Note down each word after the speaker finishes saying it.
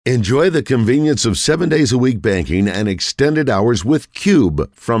Enjoy the convenience of 7 days a week banking and extended hours with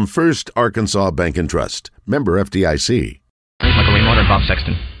Cube from First Arkansas Bank and Trust. Member FDIC. Michael Rainwater and Bob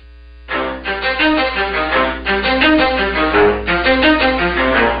Sexton.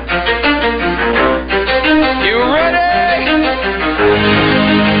 You ready?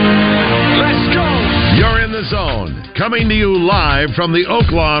 Let's go. You're in the zone. Coming to you live from the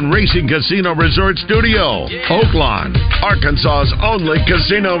Oaklawn Racing Casino Resort Studio. Oaklawn, Arkansas's only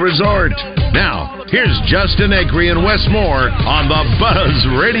casino resort. Now, here's Justin Acree and Wes Moore on the Buzz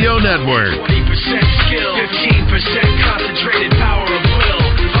Radio Network. 20% skill, 15% concentrated power of will,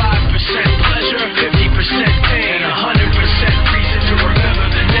 5% pleasure, 50% pain, 100% reason to remember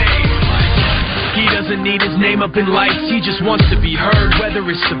the name. He doesn't need his name up in lights, he just wants to be heard, whether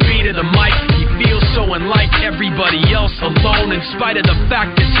it's the beat of the mic. He feels so unlike everybody else, alone, in spite of the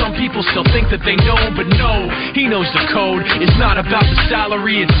fact that some people still think that they know, but no, he knows the code. It's not about the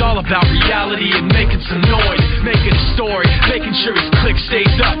salary, it's all about reality and making some noise, making a story, making sure his click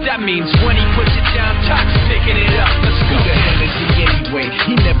stays up. That means when he puts it down, Tox picking it up. Let's go. Who the hell is he anyway?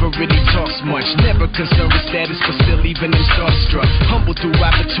 He never really talks much, never concerned with status, but still even him starstruck. Humble through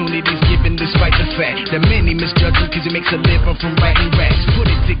opportunities given despite the fact that many misjudge him because he makes a living from writing raps. Put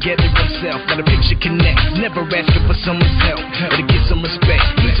it together himself, got a picture connects, never asking for someone's help or to get some respect.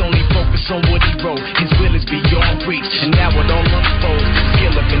 He's only focused on what he wrote, his will is beyond reach, and now it all unfolds. The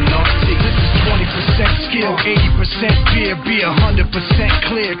skill of an artist. This is 20% skill, 80% fear, be 100%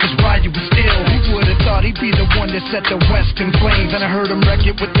 clear, cause Ryu was ill. Who would've thought he'd be the one that set the West in flames? And I heard him wreck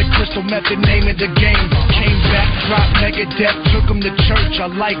it with the crystal method, name of the game. Came back, dropped Megadeth, took him to church. I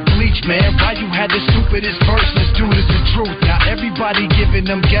like Bleach, man. Ryu had the stupidest verse, this dude is the truth. Now everybody giving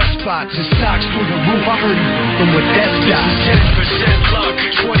them guest spots and stocks through the roof. I heard him with that stock. 10% luck,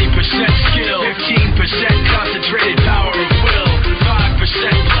 20% skill, 15% concentrated power of will, 5%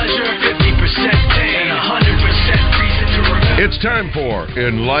 pleasure, 50% pain, 100% reason to remember. It's time for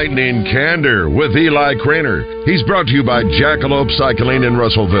Enlightening Candor with Eli Craner. He's brought to you by Jackalope Cycling in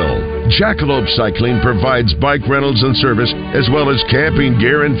Russellville. Jackalope Cycling provides bike rentals and service as well as camping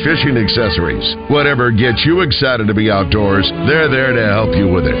gear and fishing accessories. Whatever gets you excited to be outdoors, they're there to help you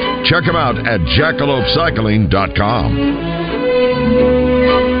with it. Check them out at jackalopecycling.com.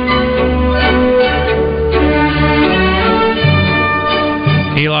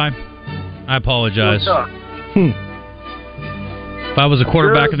 Eli, I apologize. If I was a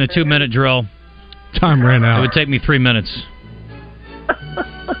quarterback in the 2-minute drill, time ran out. It would take me 3 minutes.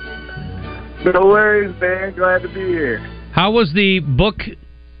 No worries, man. Glad to be here. How was the book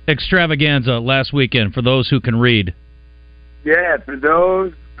extravaganza last weekend for those who can read? Yeah, for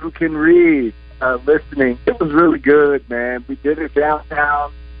those who can read, listening, it was really good, man. We did it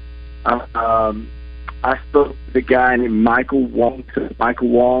downtown. I spoke to the guy named Michael Wong. Michael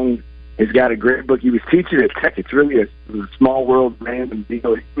Wong has got a great book. He was teaching at Tech. It's really a small world random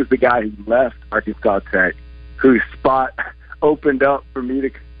deal. He was the guy who left Arkansas Tech, whose spot opened up for me to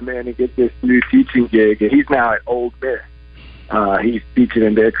come in and get this new teaching gig. And he's now at Ole Miss. He's teaching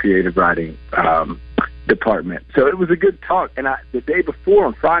in their creative writing department. So it was a good talk. And the day before,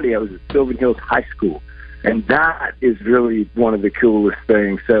 on Friday, I was at Sylvan Hills High School. And that is really one of the coolest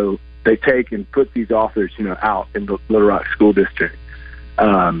things. So they take and put these authors, out in the Little Rock School District.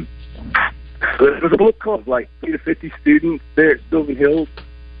 It was a book club, like 30 to 50 students there at Sylvan Hills,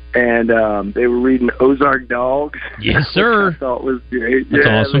 and they were reading Ozark Dogs. Yes, sir. Which I thought was great. That's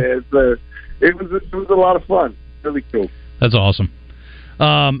awesome. Man. So it was a lot of fun. Really cool. That's awesome.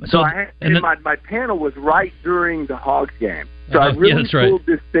 So my panel was right during the Hogs game. So I really pulled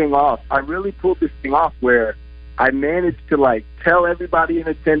this thing off. Where I managed to tell everybody in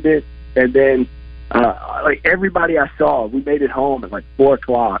attendance, and then everybody I saw, we made it home at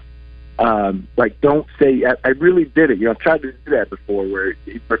 4:00. Don't say. I really did it. I've tried to do that before, where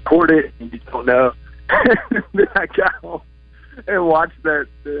you record it and you don't know. Then I got home and watched that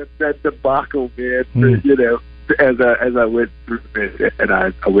debacle, man. As I went through it, and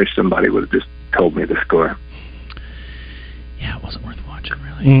I wish somebody would have just told me the score. Yeah, it wasn't worth watching,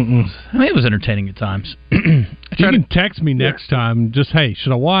 really. I mean, it was entertaining at times. You can text me next time. Just, hey,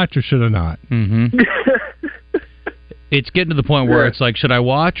 should I watch or should I not? Mm-hmm. It's getting to the point where it's like, should I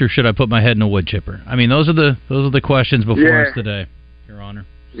watch or should I put my head in a wood chipper? I mean, those are the questions before us today, Your Honor.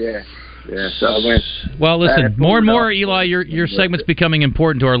 Yeah. So well, listen, more and more, Eli, your segment's becoming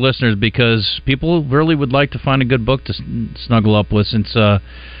important to our listeners because people really would like to find a good book to snuggle up with since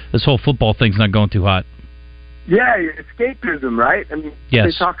this whole football thing's not going too hot. Yeah, escapism, right? I mean, yes.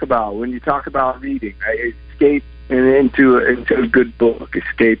 They talk about when you talk about reading, right? Escape into a good book,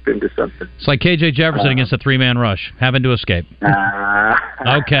 escape into something. It's like KJ Jefferson against a 3-man rush, having to escape.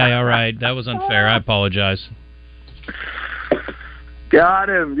 Okay, all right. That was unfair. I apologize. Got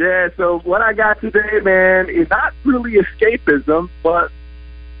him. Yeah, so what I got today, man, is not really escapism, but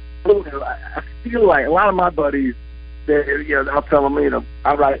I feel like a lot of my buddies, I'll tell them,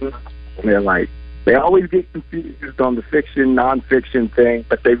 I write, and they're like, they always get confused on the fiction, nonfiction thing,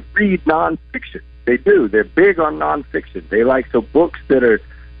 but they read nonfiction. They do. They're big on nonfiction. They like books that are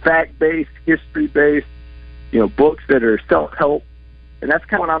fact-based, history-based, books that are self-help. And that's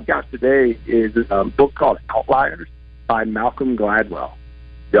kind of what I've got today is a book called Outliers by Malcolm Gladwell.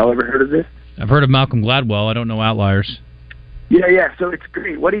 Y'all ever heard of this? I've heard of Malcolm Gladwell. I don't know Outliers. Yeah. So it's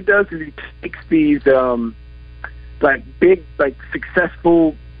great. What he does is he takes these big,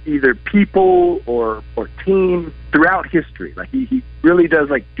 successful either people or teams throughout history. Like he really does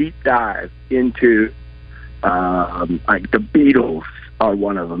deep dive into the Beatles are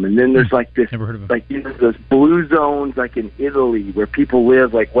one of them, and then there's this never heard of them. Those blue zones in Italy where people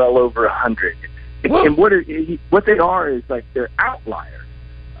live well over 100. And what they are is they're outliers.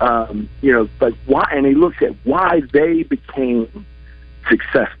 Why? And he looks at why they became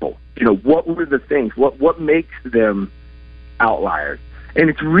successful. What were the things? What makes them outliers? And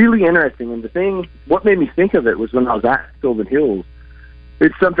it's really interesting. And what made me think of it was when I was at Sylvan Hills.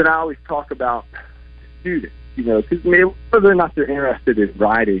 It's something I always talk about to students, because whether or not they're interested in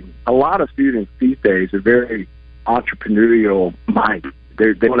writing, a lot of students these days are very entrepreneurial minded.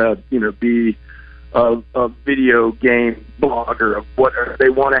 They want to, be a video game blogger of whatever. They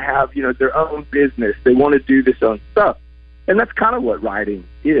want to have, their own business. They want to do this own stuff. And that's kind of what writing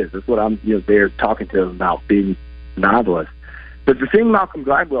is. That's what I'm, there talking to them about being novelists. But the thing Malcolm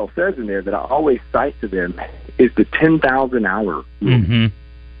Gladwell says in there that I always cite to them is the 10,000 hour rule. Mm-hmm.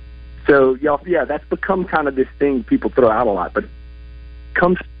 So, that's become kind of this thing people throw out a lot, but it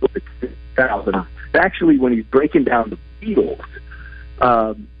comes to 10,000. Actually, when he's breaking down the Beatles,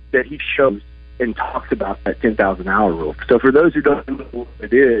 that he shows and talks about that 10,000 hour rule. So for those who don't know what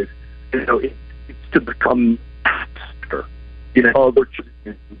it is, it's to become master. Be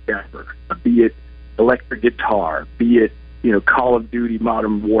it electric guitar, be it Call of Duty,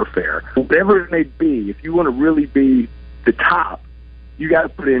 Modern Warfare, whatever it may be. If you want to really be the top, you got to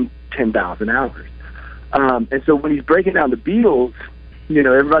put in 10,000 hours. And so when he's breaking down the Beatles,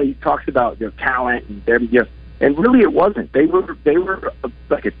 everybody talks about their talent and their, and really it wasn't. They were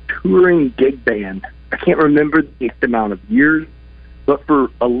like a touring gig band. I can't remember the exact amount of years, but for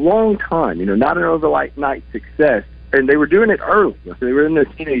a long time, not an overnight success. And they were doing it early. So they were in their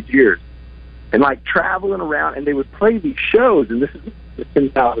teenage years. And traveling around, and they would play these shows, and this is the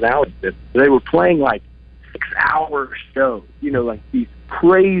 10,000 hours. They were playing 6-hour shows, these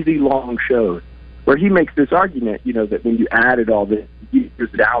crazy long shows, where he makes this argument, that when you added all the years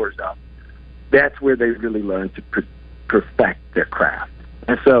and hours up, that's where they really learned to perfect their craft.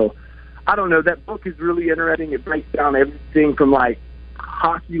 And so, I don't know, that book is really interesting. It breaks down everything from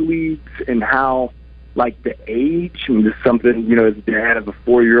hockey leagues and how the age, and this is something, as a dad of a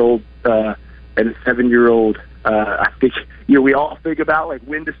 4-year-old and a 7-year-old, I think, we all think about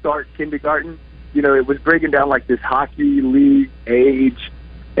when to start kindergarten. It was breaking down this hockey league age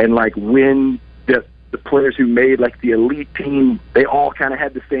and when the players who made the elite team, they all kind of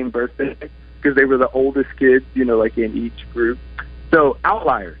had the same birthday because they were the oldest kids, in each group. So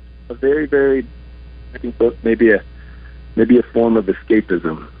Outliers, a very, very interesting book, maybe a form of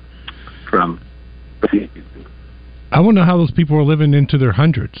escapism from the. I want to know how those people are living into their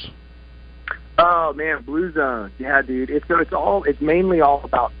hundreds. Oh man, Blue Zone, yeah, dude. It's mainly all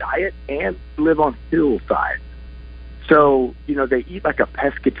about diet and live on hillsides. So they eat a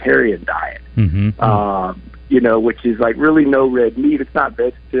pescatarian diet, which is like really no red meat. It's not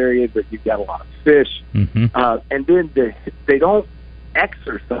vegetarian, but you've got a lot of fish. Mm-hmm. And then they don't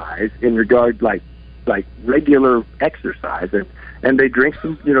exercise in regard like regular exercise, and they drink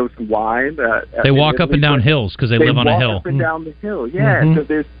some wine. They walk up and down hills because they live on a hill. Up and down the hill, yeah. Mm-hmm. So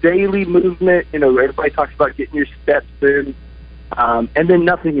there's daily movement. Everybody talks about getting your steps in, and then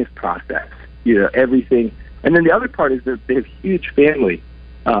nothing is processed. Everything. And then the other part is that they have huge family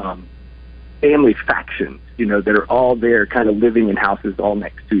factions. That are all there, kind of living in houses all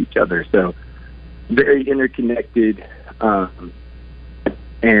next to each other. So very interconnected, and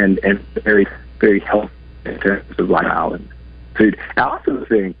very, very healthy in terms of lifestyle and food. I also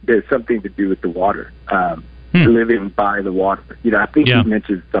think there's something to do with the water, living by the water. I think you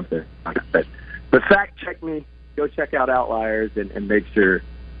mentioned something like that. But fact check me. Go check out Outliers and make sure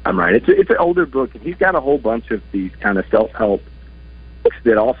I'm right. It's an older book, and he's got a whole bunch of these kind of self-help books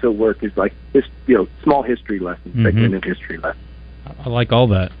that also work as like small history lessons, segmented history lessons. I like all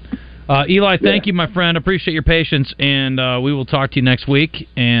that. Eli, thank you, my friend. Appreciate your patience, and we will talk to you next week.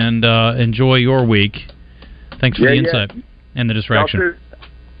 And enjoy your week. Thanks for the insight and the distraction.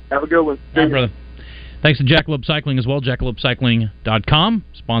 Have a good one. All right, brother. Thanks to Jackalope Cycling as well, jackalopcycling.com,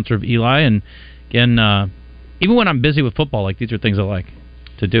 sponsor of Eli. And again, even when I'm busy with football, like these are things I like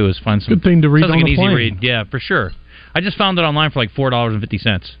to do, is find some... Good thing to read on an the easy plane. read. Yeah, for sure. I just found it online for like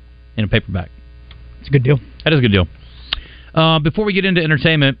 $4.50 in a paperback. It's a good deal. That is a good deal. Before we get into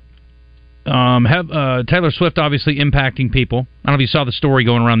entertainment, Taylor Swift obviously impacting people. I don't know if you saw the story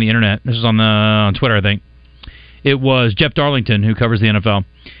going around the internet. This is on Twitter, I think. It was Jeff Darlington, who covers the NFL.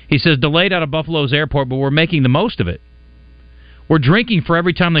 He says, delayed out of Buffalo's airport, but we're making the most of it. We're drinking for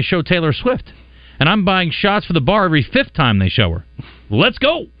every time they show Taylor Swift. And I'm buying shots for the bar every fifth time they show her. Let's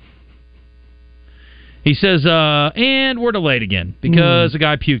go! He says, and we're delayed again because a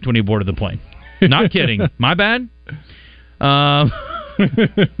guy puked when he boarded the plane. Not kidding. My bad.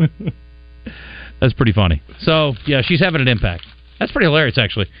 That's pretty funny. So, yeah, she's having an impact. That's pretty hilarious,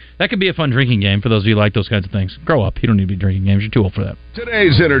 actually. That could be a fun drinking game for those of you who like those kinds of things. Grow up. You don't need to be drinking games. You're too old for that.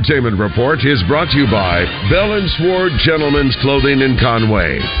 Today's Entertainment Report is brought to you by Bell & Sword Gentlemen's Clothing in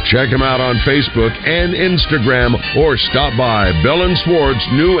Conway. Check them out on Facebook and Instagram, or stop by Bell & Sword's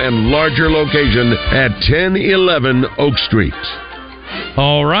new and larger location at 1011 Oak Street.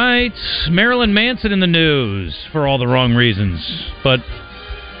 All right. Marilyn Manson in the news for all the wrong reasons. But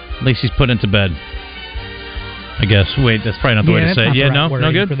at least he's put into bed, I guess. Wait, that's probably not the way to say it. Yeah,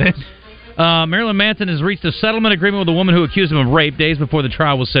 no good? Marilyn Manson has reached a settlement agreement with a woman who accused him of rape days before the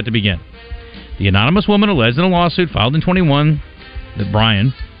trial was set to begin. The anonymous woman alleged in a lawsuit filed in 2021 that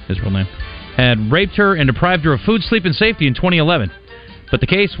Brian, his real name, had raped her and deprived her of food, sleep, and safety in 2011. But the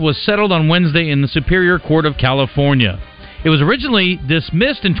case was settled on Wednesday in the Superior Court of California. It was originally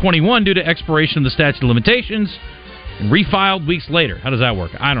dismissed in 21 due to expiration of the statute of limitations and refiled weeks later. How does that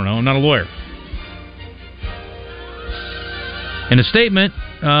work? I don't know. I'm not a lawyer. In a statement,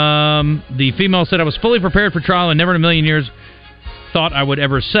 the female said, I was fully prepared for trial and never in a million years thought I would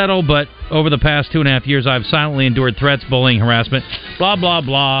ever settle, but over the past 2.5 years, I've silently endured threats, bullying, harassment, blah, blah,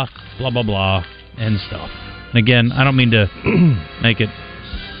 blah, blah, blah, blah, and stuff. And again, I don't mean to make it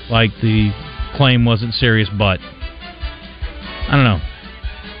like the claim wasn't serious, but I don't know.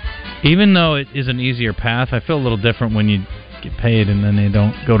 Even though it is an easier path, I feel a little different when you get paid and then they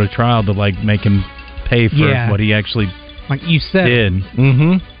don't go to trial to like make him pay for what he actually like you said did.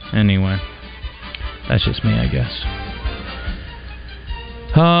 Mm-hmm. Anyway, that's just me, I guess.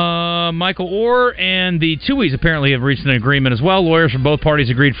 Michael Orr and the Tuohys apparently have reached an agreement as well. Lawyers from both parties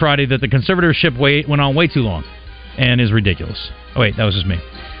agreed Friday that the conservatorship went on way too long and is ridiculous. Oh, wait, that was just me.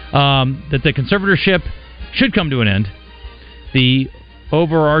 That the conservatorship should come to an end. The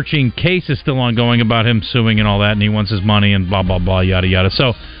overarching case is still ongoing about him suing and all that, and he wants his money and blah, blah, blah, yada, yada.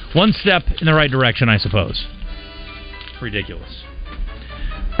 So, one step in the right direction, I suppose. Ridiculous.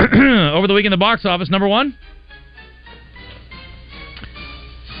 Over the week in the box office, number one?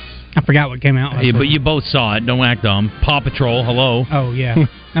 I forgot what came out. Yeah, but you both saw it. Don't act dumb. Paw Patrol, hello. Oh, yeah.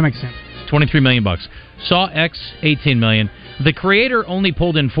 That makes sense. $23 million. Saw X, $18 million. The creator only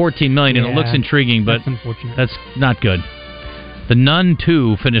pulled in $14 million, and it looks intriguing, but that's unfortunate. That's not good. The Nun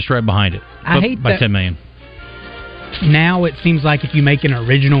 2 finished right behind it. I hate by that. $10 million. Now it seems like if you make an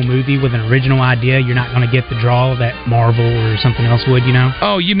original movie with an original idea, you're not going to get the draw that Marvel or something else would, you know?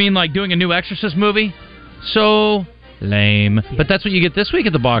 Oh, you mean like doing a new Exorcist movie? So lame. Yeah. But that's what you get this week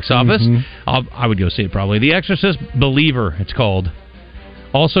at the box office. Mm-hmm. I would go see it probably. The Exorcist Believer, it's called.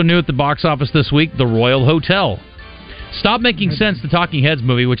 Also new at the box office this week, The Royal Hotel. Stop Making Sense, the Talking Heads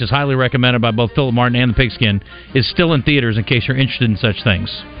movie, which is highly recommended by both Philip Martin and the Pigskin, is still in theaters in case you're interested in such things.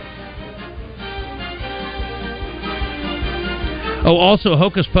 Oh, also,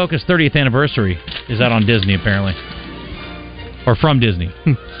 Hocus Pocus 30th Anniversary is out on Disney, apparently. Or from Disney.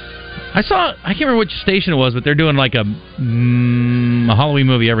 I can't remember which station it was, but they're doing like a Halloween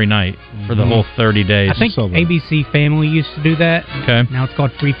movie every night for the whole 30 days. I think ABC Family used to do that. Okay. Now it's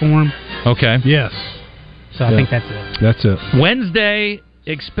called Freeform. Okay. Yes. So I think that's it. That's it. Wednesday,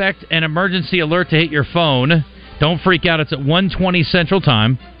 expect an emergency alert to hit your phone. Don't freak out. It's at 1:20 Central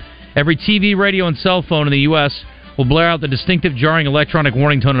Time. Every TV, radio, and cell phone in the U.S. will blare out the distinctive, jarring electronic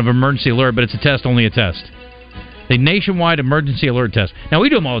warning tone of emergency alert, but it's a test, only a test. The nationwide emergency alert test. Now, we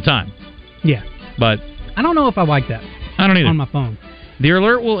do them all the time. Yeah. But I don't know if I like that. I don't either. On my phone. The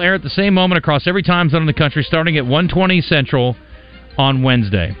alert will air at the same moment across every time zone in the country, starting at 1:20 Central on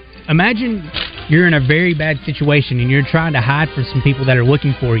Wednesday. imagine you're in a very bad situation and you're trying to hide from some people that are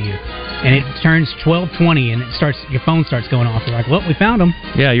looking for you, and it turns 12:20 and your phone starts going off. You're like, well, we found them.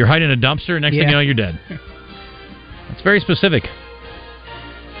 Yeah, you're hiding in a dumpster. Next thing you know, you're dead. It's very specific.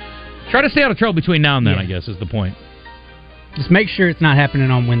 Try to stay out of trouble between now and then, I guess, is the point. Just make sure it's not happening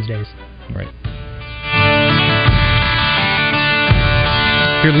on Wednesdays. Right.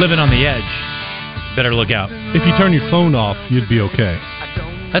 If you're living on the edge, better look out. If you turn your phone off, you'd be okay.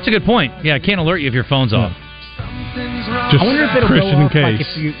 That's a good point. Yeah, it can't alert you if your phone's off. Just I wonder if it'll Christian go off in case. like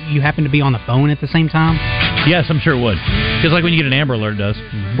if you happen to be on the phone at the same time. Yes, I'm sure it would. Because like when you get an Amber Alert, it does.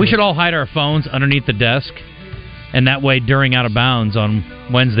 Mm-hmm. We should all hide our phones underneath the desk, and that way during Out of Bounds on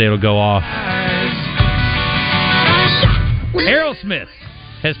Wednesday it'll go off. Aerosmith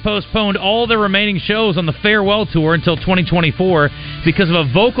has postponed all their remaining shows on the farewell tour until 2024 because of a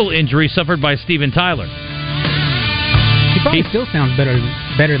vocal injury suffered by Steven Tyler. He probably still sounds better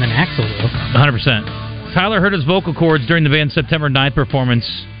than Axl will. 100%. Tyler hurt his vocal cords during the band's September 9th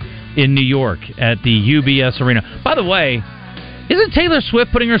performance in New York at the UBS Arena. By the way, isn't Taylor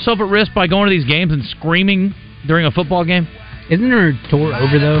Swift putting herself at risk by going to these games and screaming during a football game? Isn't her tour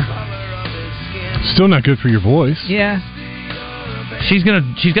over, though? Still not good for your voice. Yeah. She's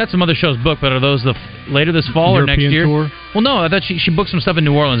got some other shows booked, but are those later this fall European or next year? Tour? Well, no, I thought she booked some stuff in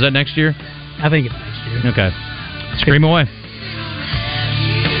New Orleans. Is that next year? I think it's next year. Okay. Scream away.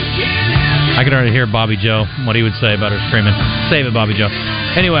 I can already hear Bobby Joe, what he would say about her screaming. Save it, Bobby Joe.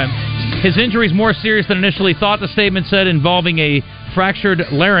 Anyway, his injury is more serious than initially thought, the statement said, involving a fractured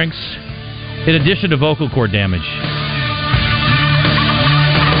larynx in addition to vocal cord damage.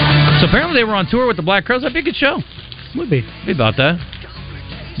 So apparently they were on tour with the Black Crowes. That'd be a good show. Would be. Be about that.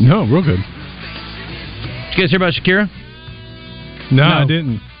 No, real good. Did you guys hear about Shakira? No, I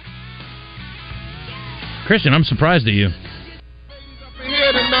didn't. Christian, I'm surprised at you.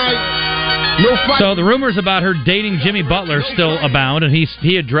 So the rumors about her dating Jimmy Butler still abound, and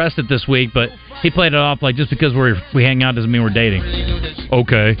he addressed it this week, but he played it off like just because we hang out doesn't mean we're dating.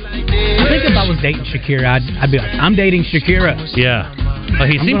 Okay. I think if I was dating Shakira, I'd be like, I'm dating Shakira. Yeah. Well,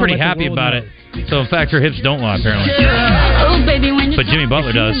 he seemed pretty happy about it. So in fact, her hips don't lie apparently. But Jimmy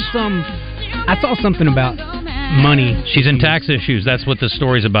Butler does. I saw something about money. She's in tax issues. That's what the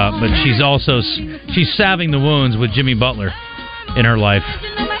story's about. But she's salving the wounds with Jimmy Butler in her life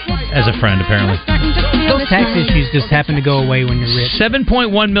as a friend, apparently. Those tax issues just happen to go away when you're rich.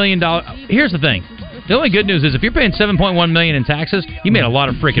 $7.1 million. Here's the thing. The only good news is if you're paying $7.1 million in taxes, you made a lot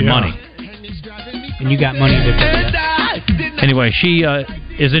of freaking money. And you got money to pay that. Anyway, she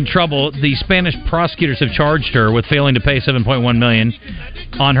is in trouble. The Spanish prosecutors have charged her with failing to pay $7.1 million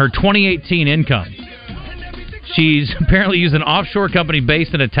on her 2018 income. She's apparently used an offshore company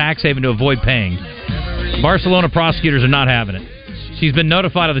based in a tax haven to avoid paying. Barcelona prosecutors are not having it. She's been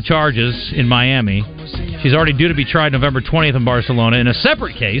notified of the charges in Miami. She's already due to be tried November 20th in Barcelona in a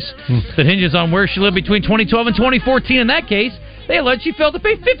separate case that hinges on where she lived between 2012 and 2014. In that case, they allege she failed to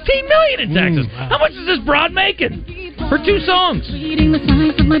pay $15 million in taxes. Wow. How much is this broad making for 2 songs? Very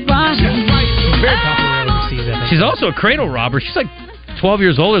popular overseas, I think. She's also a cradle robber. She's like 12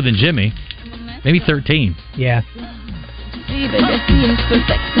 years older than Jimmy. Maybe 13. Yeah. She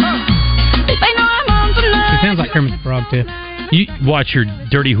sounds like Kermit the Frog, too. You watch your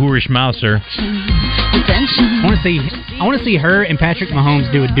dirty, whorish mouth, sir. I want to see her and Patrick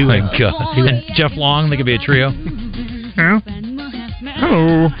Mahomes do a duet. My God. And Jeff Long, they could be a trio. Hello.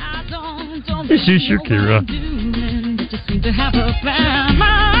 Hello. This is Shakira.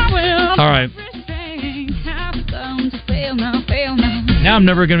 All right. Now I'm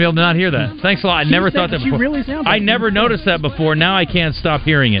never going to be able to not hear that. Thanks a lot. I never thought that before. Really sounds I never noticed that before. Now I can't stop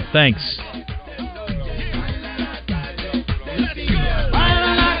hearing it. Thanks.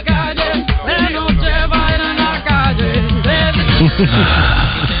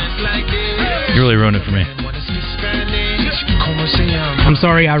 You really ruined it for me. I'm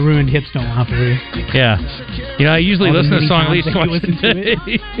sorry I ruined Hips Don't Lie for you. Yeah. You know, I usually listen to the song at least twice a day.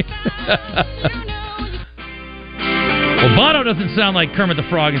 Well, Bono doesn't sound like Kermit the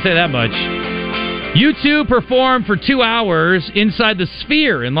Frog, I can say that much. U2 performed for 2 hours inside the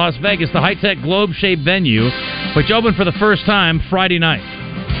Sphere in Las Vegas, the high-tech globe-shaped venue, which opened for the first time Friday night.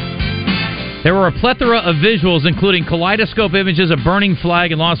 There were a plethora of visuals, including kaleidoscope images of burning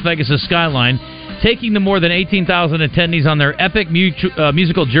flag in Las Vegas' skyline, taking the more than 18,000 attendees on their epic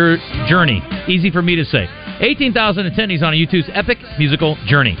musical journey. Easy for me to say. 18,000 attendees on U2's epic musical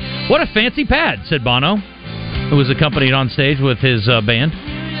journey. What a fancy pad, said Bono, who was accompanied on stage with his band.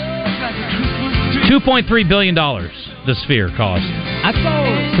 $2.3 billion the Sphere cost. I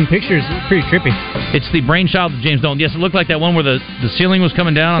saw some pictures. It was pretty trippy. It's the brainchild of James Dolan. Yes, it looked like that one where the ceiling was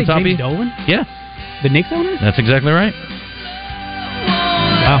coming down on top of you. James Dolan? Yeah. The Knicks owner? That's exactly right.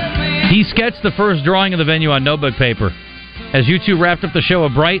 Wow. He sketched the first drawing of the venue on notebook paper. As U2 wrapped up the show, a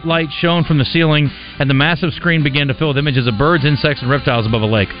bright light shone from the ceiling, and the massive screen began to fill with images of birds, insects, and reptiles above a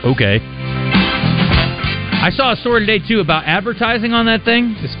lake. Okay. I saw a story today, too, about advertising on that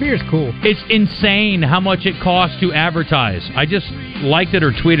thing. The Sphere's cool. It's insane how much it costs to advertise. I just liked it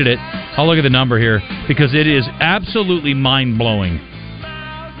or tweeted it. I'll look at the number here, because it is absolutely mind-blowing.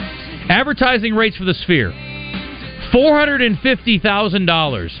 Advertising rates for the Sphere.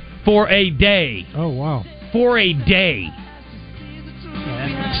 $450,000 for a day. Oh, wow. For a day.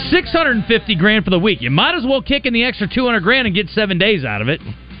 $650,000 for the week. You might as well kick in the extra $200,000 and get 7 days out of it.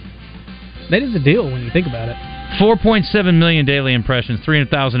 That is a deal when you think about it. 4.7 million daily impressions,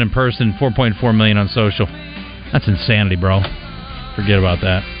 300,000 in person, 4.4 million on social. That's insanity, bro. Forget about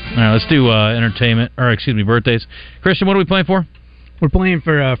that. All right, let's do birthdays. Christian, what are we playing for? We're playing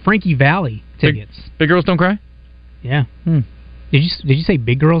for Frankie Valli tickets. Big Girls Don't Cry? Yeah. Did you say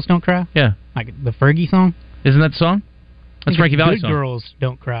Big Girls Don't Cry? Yeah. Like the Fergie song? Isn't that the song? That's Frankie Valli's song. Good Girls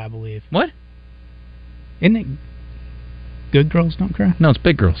Don't Cry, I believe. What? Isn't it Good Girls Don't Cry? No, it's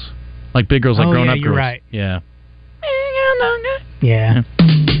Big Girls. Like Big Girls, like grown-up girls. You're right. Yeah. Yeah.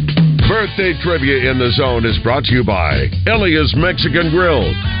 Birthday trivia in the zone is brought to you by Elia's Mexican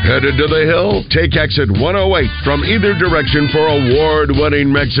Grill. Headed to the hill? Take exit 108 from either direction for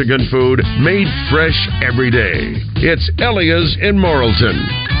award-winning Mexican food made fresh every day. It's Elia's in Morrilton.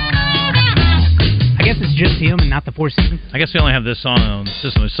 I guess it's just him and not the Four Seasons. I guess we only have this song on the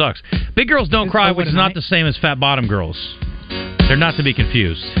system. It sucks. Big Girls Don't Cry, which is not the same as Fat Bottom Girls. They're not to be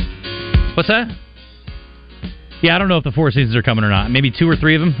confused. What's that? Yeah, I don't know if the Four Seasons are coming or not. Maybe 2 or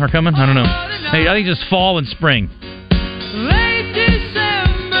 3 of them are coming. I don't know. Hey, I think just fall and spring. Late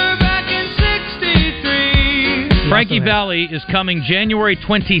December back in '63. Frankie Valli is coming January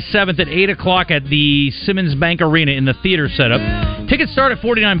 27th at 8 o'clock at the Simmons Bank Arena in the theater setup. Tickets start at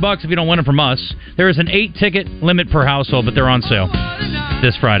 $49 if you don't win them from us. There is an 8-ticket limit per household, but they're on sale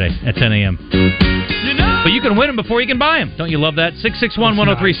this Friday at 10 a.m. But you can win them before you can buy them. Don't you love that?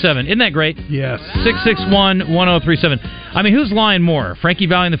 661-1037. Isn't that great? Yes. 661-1037. I mean, who's lying more? Frankie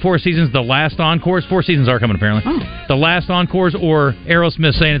Valli and the Four Seasons, the last encores? Four Seasons are coming, apparently. Oh. The last encores, or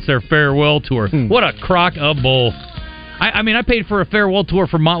Aerosmith saying it's their farewell tour. What a crock of bull. I mean, I paid for a farewell tour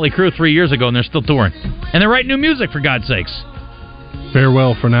for Motley Crue 3 years ago, and they're still touring. And they're writing new music, for God's sakes.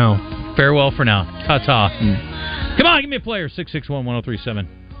 Farewell for now. Farewell for now. Ta-ta. Come on, give me a player. 661-1037.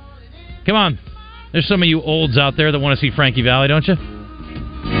 Come on. There's some of you olds out there that want to see Frankie Valli, don't you?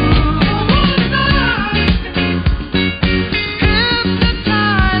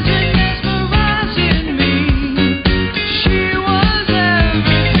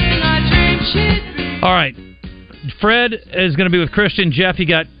 All right. Fred is going to be with Christian. Jeff, you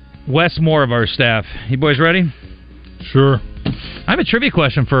got Wes Moore of our staff. You boys ready? Sure. I have a trivia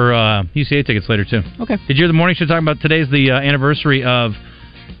question for UCA tickets later, too. Okay. Did you hear the morning show talking about today's the anniversary of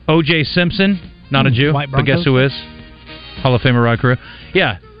O.J. Simpson? Not a Jew, but guess who is? Hall of Famer Rod Carew.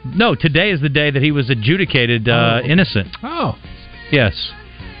 Yeah. No, today is the day that he was adjudicated innocent. Oh. Yes.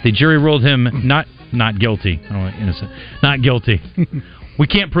 The jury ruled him not guilty. I don't want innocent. Not guilty. We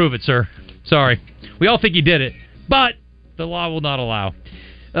can't prove it, sir. Sorry. We all think he did it, but the law will not allow.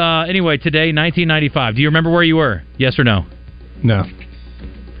 Anyway, today, 1995. Do you remember where you were? Yes or no? No. Do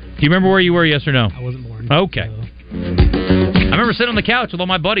you remember where you were? Yes or no? I wasn't born. Okay. I remember sitting on the couch with all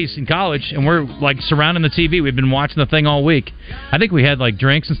my buddies in college, and we're like surrounding the TV. We'd been watching the thing all week. I think we had like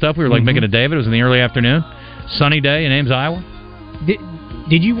drinks and stuff. We were like making a day of it. It was in the early afternoon. Sunny day in Ames, Iowa.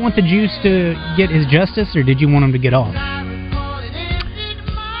 Did you want the Juice to get his justice, or did you want him to get off?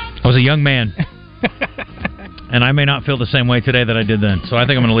 I was a young man. And I may not feel the same way today that I did then. So I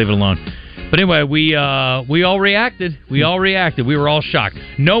think I'm going to leave it alone. But anyway, we all reacted. We all reacted. We were all shocked.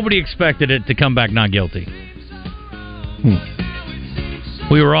 Nobody expected it to come back not guilty.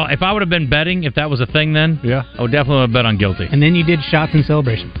 We were all. If I would have been betting, if that was a thing then, yeah, I would definitely have bet on guilty. And then you did shots in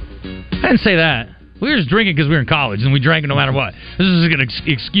celebration. I didn't say that. We were just drinking because we were in college, and we drank no matter what. This is an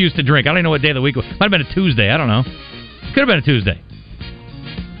excuse to drink. I don't even know what day of the week it was. Might have been a Tuesday. I don't know. Could have been a Tuesday.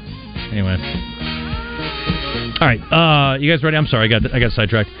 Anyway. All right. You guys ready? I'm sorry. I got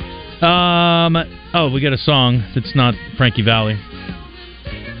sidetracked. We got a song that's not Frankie Valli.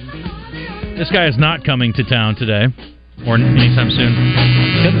 This guy is not coming to town today or anytime soon.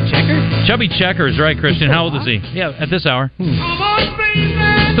 Chubby Checker? Chubby Checker is right, Christian. How old is he? Yeah, at this hour.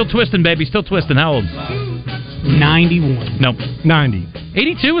 Still twisting, baby. Still twisting. How old? 91. Nope. 90.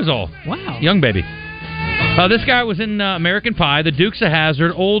 82 is all. Wow. Young baby. This guy was in American Pie, The Dukes of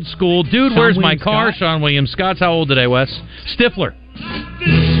Hazzard, Old School. Dude, Where's My Car? Sean William Scott's how old today, Wes? Stifler.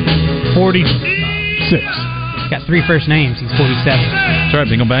 46. Got 3 first names. He's 47. That's right,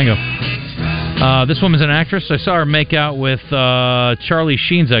 bingo bango. This woman's an actress. I saw her make out with Charlie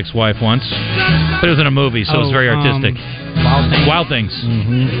Sheen's ex-wife once. But it was in a movie, so it was very artistic. Wild Things.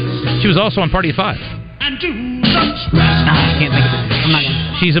 Mm-hmm. She was also on Party of Five. I can't think of it. I'm not gonna.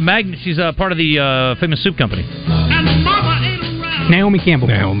 She's a part of the famous soup company. Naomi Campbell.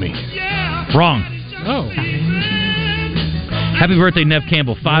 Naomi. Wrong. Oh. Happy birthday, Nev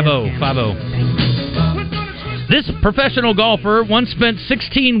Campbell. 5-0. 5-0. This professional golfer once spent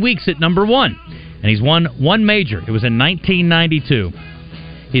 16 weeks at number 1, and he's won 1 major. It was in 1992.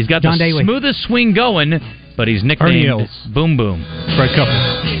 He's got the smoothest swing going, but he's nicknamed Boom Boom. Fred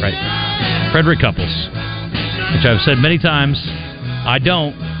Couples. Right. Frederick Couples. Which I've said many times, I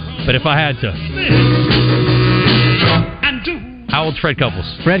don't, but if I had to. How old's Fred Couples?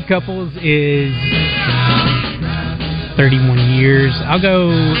 Fred Couples is 31 years. I'll go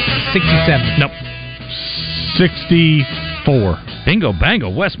 67. Nope. 64. Bingo, bango.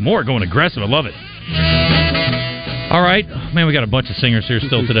 Wes Moore going aggressive. I love it. All right. Man, we got a bunch of singers here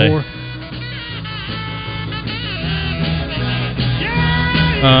still today.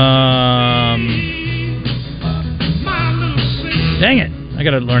 Dang it. I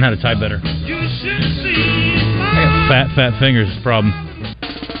got to learn how to type better. I got fat fingers is the problem.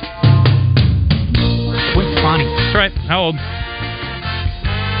 Gwen Stefani. That's right. How old?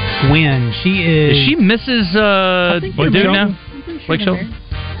 Gwen. She is... Is she Mrs. Dude now? Blake Shelton?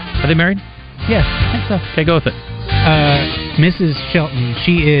 Are they married? Yes, I think so. Okay, go with it. Mrs. Shelton.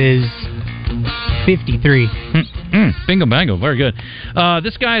 She is 53. Bingo bango. Very good.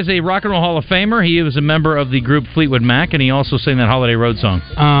 This guy is a Rock and Roll Hall of Famer. He was a member of the group Fleetwood Mac, and he also sang that Holiday Road song.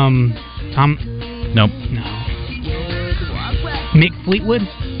 Nope. No. Mick Fleetwood?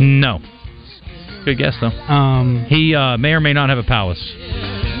 No. Good guess, though. He may or may not have a palace.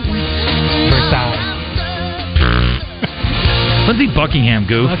 Versailles. Lindsey Buckingham,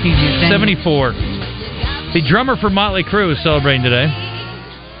 goof. 74. The drummer for Motley Crue is celebrating today.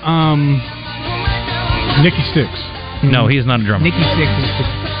 Nikki Sixx. No, he is not a drummer. Nikki Sixx is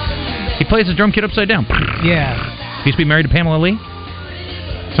He plays the drum kit upside down. Yeah. He used to be married to Pamela Lee.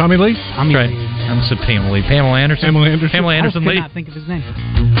 Tommy Lee? That's right. I said Pamela Lee. Pamela Anderson. Pamela Anderson. Pamela Anderson Lee. I cannot think of his name.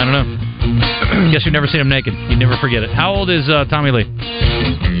 I don't know. Guess you've never seen him naked. You'd never forget it. How old is Tommy Lee?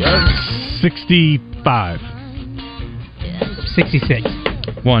 65. 66.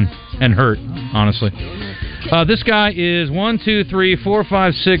 1. And hurt, honestly. This guy is 1, 2, 3, 4,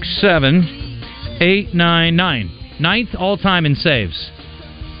 5, 6, 7, 8, 9, 9. 9th all-time in saves.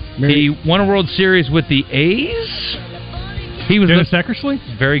 He won a World Series with the A's. He was Dennis Eckersley?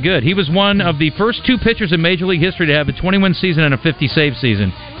 Very good. He was one of the first 2 pitchers in Major League history to have a 21 season and a 50 save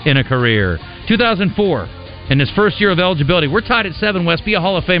season in a career. 2004, in his first year of eligibility. We're tied at 7, West. Be a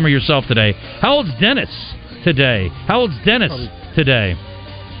Hall of Famer yourself today. How old's Dennis today? How old's Dennis today?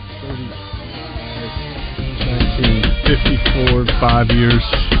 54, 5 years.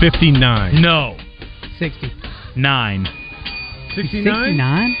 59. No. 69.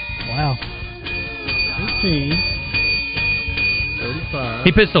 69? Wow. 15. 35.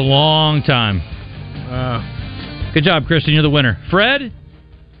 He pitched a long time. Good job, Christian. You're the winner. Fred,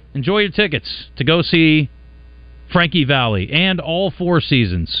 enjoy your tickets to go see Frankie Valli and all 4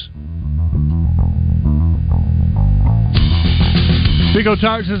 seasons. Big O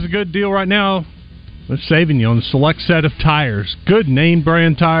Tires has a good deal right now. They're saving you on a select set of tires. Good name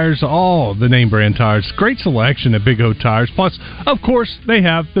brand tires, all the name brand tires. Great selection at Big O Tires. Plus, of course, they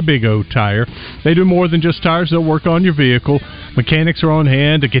have the Big O Tire. They do more than just tires. They'll work on your vehicle. Mechanics are on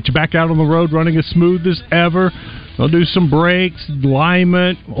hand to get you back out on the road running as smooth as ever. They'll do some brakes,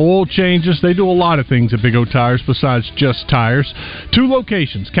 alignment, oil changes. They do a lot of things at Big O Tires besides just tires. 2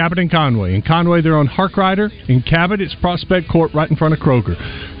 locations, Cabot and Conway. In Conway, they're on Harkrider. In Cabot, it's Prospect Court right in front of Kroger.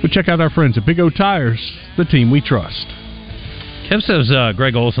 But check out our friends at Big O Tires, the team we trust. Kev says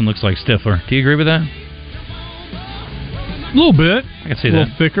Greg Olson looks like Stifler. Do you agree with that? A little bit. I can see that. A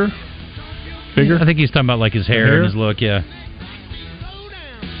little thicker. Bigger. I think he's talking about like his hair and his look, yeah.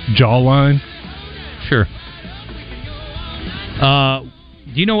 Jawline. Sure.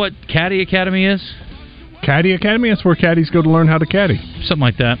 Do you know what Caddy Academy is? Caddy Academy? That's where caddies go to learn how to caddy. Something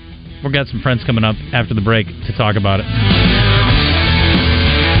like that. We've got some friends coming up after the break to talk about it.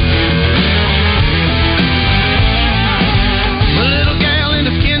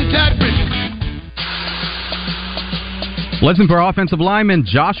 Pleasantville offensive lineman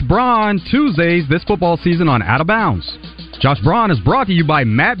Josh Braun, Tuesdays this football season on Out of Bounds. Josh Braun is brought to you by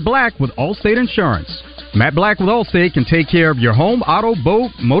Matt Black with Allstate Insurance. Matt Black with Allstate can take care of your home, auto,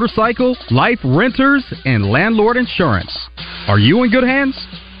 boat, motorcycle, life, renters, and landlord insurance. Are you in good hands?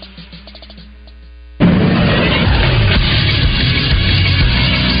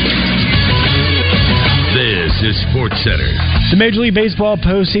 This is SportsCenter. The Major League Baseball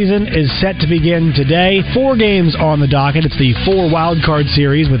postseason is set to begin today. 4 games on the docket. It's the 4 wild card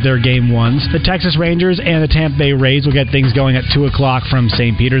series with their game ones. The Texas Rangers and the Tampa Bay Rays will get things going at 2 o'clock from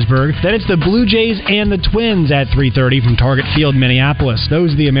St. Petersburg. Then it's the Blue Jays and the Twins at 3:30 from Target Field, Minneapolis.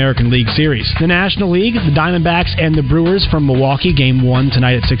 Those are the American League series. The National League, the Diamondbacks and the Brewers from Milwaukee, game 1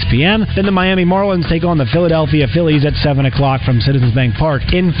 tonight at 6 p.m. Then the Miami Marlins take on the Philadelphia Phillies at 7 o'clock from Citizens Bank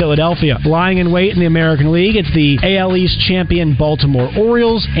Park in Philadelphia. Lying in wait in the American League, it's the AL East champion Baltimore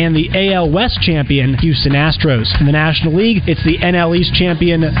Orioles and the AL West champion Houston Astros. In the National League, it's the NL East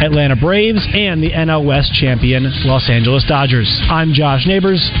champion Atlanta Braves and the NL West champion Los Angeles Dodgers. I'm Josh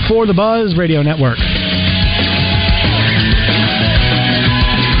Neighbors for the Buzz Radio Network.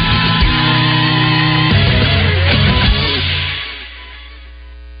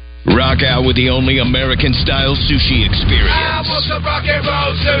 Rock out with the only American-style sushi experience. I want some rock and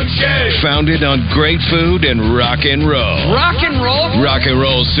roll sushi. Founded on great food and rock and roll. Rock and roll? Rock and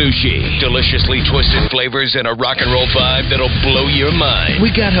roll sushi. Deliciously twisted flavors and a rock and roll vibe that'll blow your mind.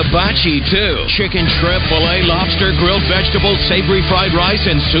 We got hibachi, too. Chicken, shrimp, filet, lobster, grilled vegetables, savory fried rice,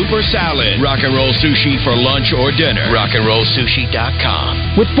 and super salad. Rock and roll sushi for lunch or dinner.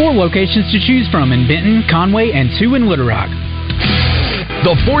 RockandRollSushi.com. With 4 locations to choose from in Benton, Conway, and 2 in Little Rock.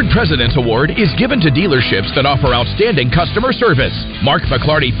 The Ford President's Award is given to dealerships that offer outstanding customer service. Mark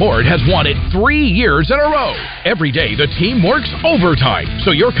McClarty Ford has won it 3 years in a row. Every day, the team works overtime, so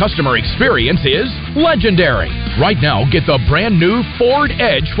your customer experience is legendary. Right now, get the brand new Ford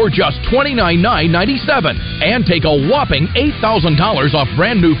Edge for just $29,997 and take a whopping $8,000 off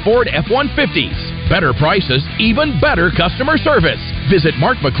brand new Ford F-150s. Better prices, even better customer service. Visit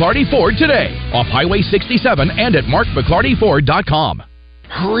Mark McClarty Ford today, off Highway 67 and at markmclartyford.com.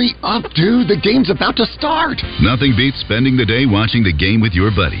 Hurry up, dude. The game's about to start. Nothing beats spending the day watching the game with your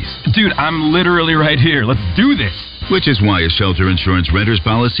buddies. Dude, I'm literally right here. Let's do this. Which is why a shelter insurance renter's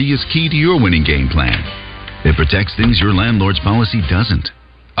policy is key to your winning game plan. It protects things your landlord's policy doesn't.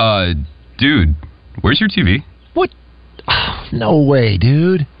 Dude, where's your TV? What? Oh, no way,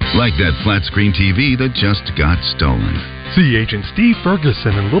 dude. Like that flat screen TV that just got stolen. See Agent Steve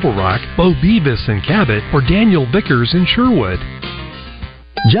Ferguson in Little Rock, Bo Beavis in Cabot, or Daniel Vickers in Sherwood.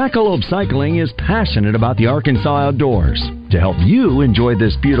 Jackalope Cycling is passionate about the Arkansas outdoors. To help you enjoy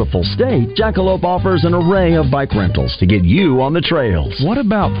this beautiful state, Jackalope offers an array of bike rentals to get you on the trails. What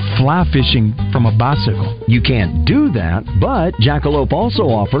about fly fishing from a bicycle? You can't do that, but Jackalope also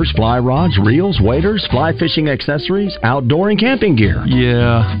offers fly rods, reels, waders, fly fishing accessories, outdoor and camping gear.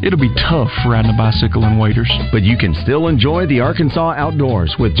 Yeah, it'll be tough riding a bicycle and waders. But you can still enjoy the Arkansas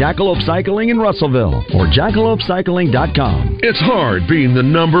outdoors with Jackalope Cycling in Russellville or jackalopecycling.com. It's hard being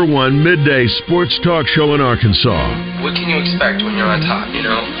the #1 midday sports talk show in Arkansas. What can you expect when you're on top, you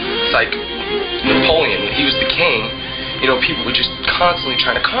know? It's like Napoleon, when he was the king, you know, people were just constantly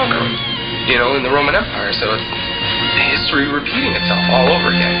trying to conquer him, you know, in the Roman Empire. So it's history repeating itself all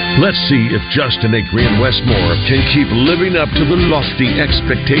over again. Let's see if Justin Acree and Westmore can keep living up to the lofty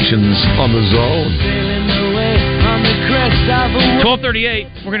expectations on the Zone. 12:38.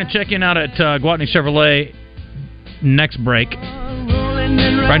 We're going to check in out at Gwatney Chevrolet next break.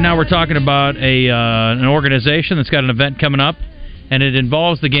 Right now we're talking about an organization that's got an event coming up, and it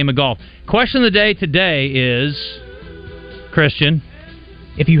involves the game of golf. Question of the day today is, Christian,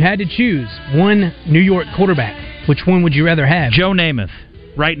 if you had to choose one New York quarterback, which one would you rather have? Joe Namath,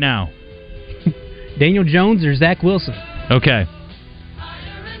 right now. Daniel Jones or Zach Wilson? Okay.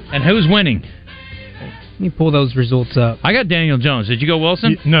 And who's winning? Let me pull those results up. I got Daniel Jones. Did you go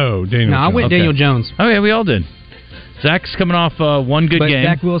Wilson? No, Daniel Jones. I went Daniel Jones. Okay, we all did. Zach's coming off one good game.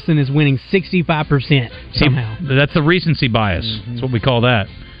 Zach Wilson is winning 65% somehow. That's the recency bias. Mm-hmm. That's what we call that.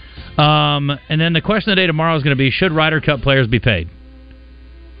 And then the question of the day tomorrow is going to be, should Ryder Cup players be paid?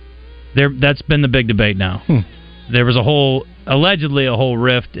 That's been the big debate now. There was allegedly a whole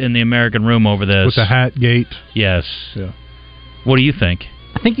rift in the American room over this. With the hat gate? Yes. Yeah. What do you think?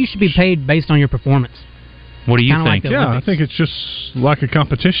 I think you should be paid based on your performance. What do you think? Like I think it's just like a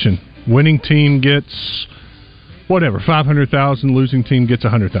competition. Winning team gets... whatever, $500,000, losing team gets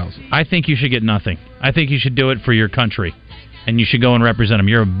 $100,000. I think you should get nothing. I think you should do it for your country, and you should go and represent them.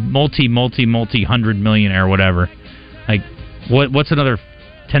 You're a multi-100 millionaire, whatever. Like, what's another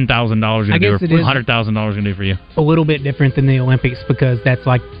 $10,000 going to do, or $100,000 going to do for you? A little bit different than the Olympics because that's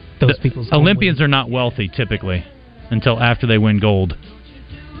like those people's. Olympians are not wealthy typically until after they win gold.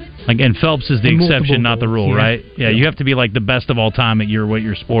 Again, Phelps is the exception, not the rule, right? Yeah, you have to be like the best of all time at what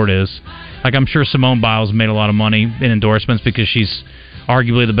your sport is. Like, I'm sure Simone Biles made a lot of money in endorsements because she's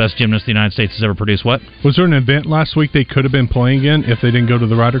arguably the best gymnast the United States has ever produced. What? Was there an event last week they could have been playing in if they didn't go to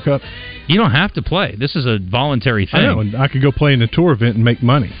the Ryder Cup? You don't have to play. This is a voluntary thing. I know, and I could go play in a tour event and make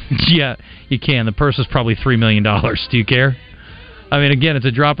money. Yeah, you can. The purse is probably $3 million. Do you care? I mean, again, it's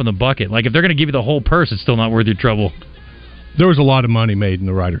a drop in the bucket. Like, if they're going to give you the whole purse, it's still not worth your trouble. There was a lot of money made in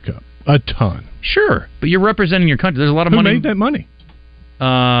the Ryder Cup. A ton. Sure, but you're representing your country. There's a lot of money. Who made that money?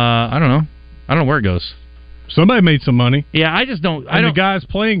 I don't know. I don't know where it goes. Somebody made some money. Yeah, I just don't. The guys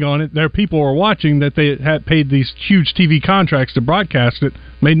playing on it, there are people who are watching that they had paid these huge TV contracts to broadcast it,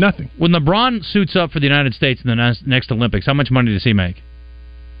 made nothing. When LeBron suits up for the United States in the next Olympics, how much money does he make?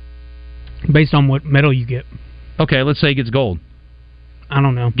 Based on what medal you get. Okay, let's say he gets gold. I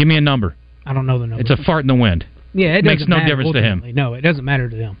don't know. Give me a number. I don't know the number. It's a fart in the wind. Yeah, it makes no matter difference to him. ultimately. No, it doesn't matter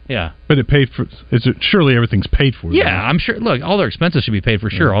to them. Yeah, but it paid for. Surely everything's paid for. Yeah, I'm sure. Look, all their expenses should be paid for.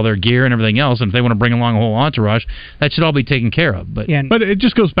 Sure, all their gear and everything else. And if they want to bring along a whole entourage, that should all be taken care of. But but it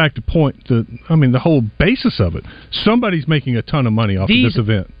just goes back to the whole basis of it. Somebody's making a ton of money off of this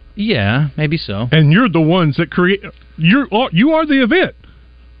event. Yeah, maybe so. And you're the ones that create. You are the event.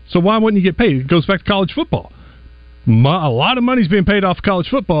 So why wouldn't you get paid? It goes back to college football. A lot of money's being paid off college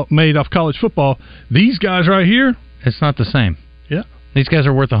football. Made off college football. These guys right here. It's not the same. Yeah. These guys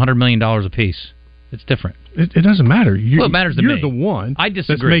are worth $100 million a piece. It's different. It doesn't matter. Well, it matters to me. You're the one I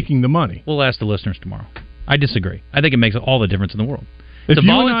disagree. That's making the money. We'll ask the listeners tomorrow. I disagree. I think it makes all the difference in the world. If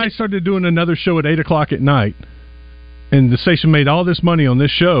you and I started doing another show at 8 o'clock at night, and the station made all this money on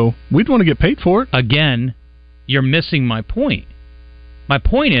this show, we'd want to get paid for it. Again, you're missing my point. My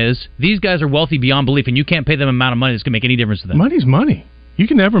point is, these guys are wealthy beyond belief, and you can't pay them an amount of money that's going to make any difference to them. Money's money. You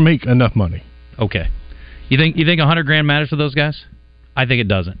can never make enough money. Okay. You think $100,000 matters to those guys? I think it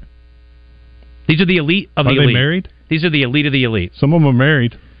doesn't. These are the elite of the elite. Are they married? These are the elite of the elite. Some of them are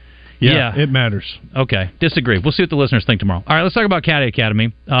married. Yeah, it matters. Okay, disagree. We'll see what the listeners think tomorrow. All right, let's talk about Caddy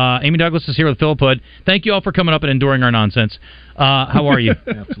Academy. Amy Douglas is here with Philip Hood. Thank you all for coming up and enduring our nonsense. How are you?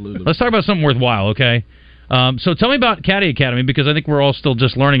 Absolutely. Let's talk about something worthwhile, okay? So tell me about Caddy Academy, because I think we're all still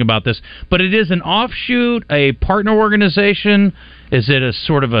just learning about this. But it is an offshoot, a partner organization. Is it a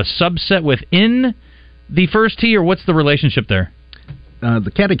sort of a subset within the First Tee, or what's the relationship there?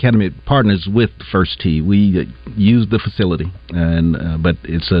 The Caddy Academy partners with the First Tee. We use the facility, but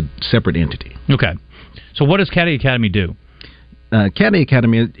it's a separate entity. Okay. So what does Caddy Academy do? Caddy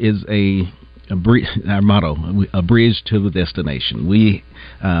Academy is our motto, a bridge to the destination. We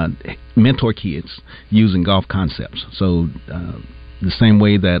mentor kids using golf concepts. So the same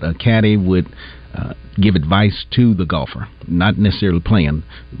way that a caddy would give advice to the golfer, not necessarily playing,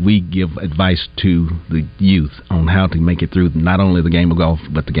 we give advice to the youth on how to make it through not only the game of golf,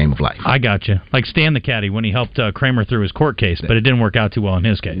 but the game of life. I got you. Like Stan the caddy when he helped Kramer through his court case, but it didn't work out too well in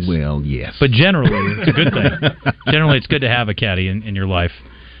his case. Well, yes. But generally, it's a good thing. Generally, it's good to have a caddy in your life.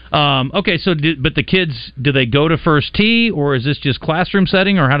 Okay, so but the kids, do they go to First Tee, or is this just classroom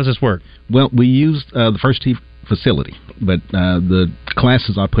setting, or how does this work? Well, we use the First Tee facility, but the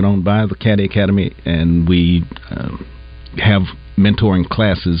classes are put on by the Caddy Academy, and we have mentoring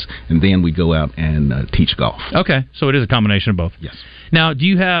classes, and then we go out and teach golf. Okay, so it is a combination of both. Yes. Now, do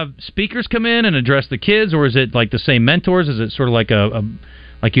you have speakers come in and address the kids, or is it like the same mentors? Is it sort of like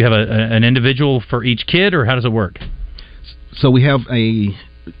like you have an individual for each kid, or how does it work? So we have a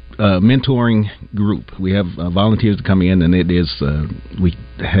mentoring group. We have volunteers to come in, and it is we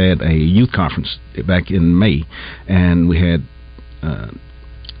had a youth conference back in May, and we had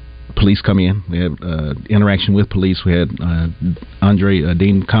police come in. We had interaction with police. We had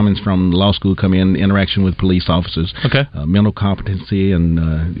Dean Cummins from law school come in, interaction with police officers. Okay. Mental competency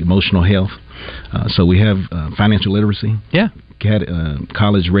and emotional health. So we have financial literacy. Yeah.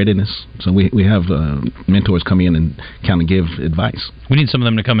 College readiness. So we have mentors come in and kind of give advice. We need some of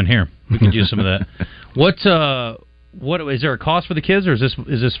them to come in here. We could use some of that. What is there a cost for the kids, or is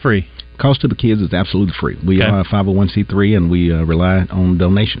this free? Cost to the kids is absolutely free. We are a 501c3, and we rely on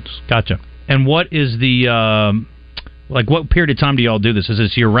donations. Gotcha. And what is the what period of time do you all do this? Is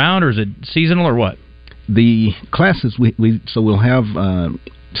this year round, or is it seasonal, or what? The classes we'll have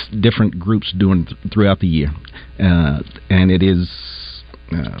different groups doing throughout the year, and it is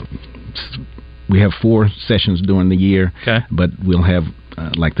we have 4 sessions during the year. Okay. But we'll have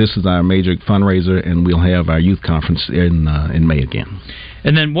this is our major fundraiser, and we'll have our youth conference in May again.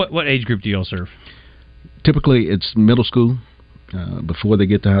 And then what age group do you all serve? Typically, it's middle school before they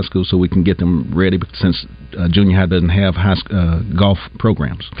get to high school, so we can get them ready. Since junior high doesn't have golf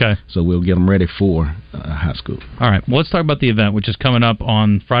programs, okay, so we'll get them ready for high school. All right. Well, let's talk about the event, which is coming up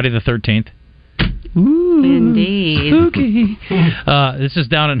on Friday the 13th. Ooh, indeed. Okay. This is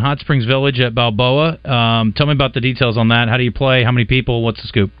down in Hot Springs Village at Balboa. Tell me about the details on that. How do you play? How many people? What's the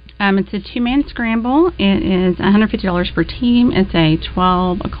scoop? It's a 2-man scramble. It is $150 per team. It's a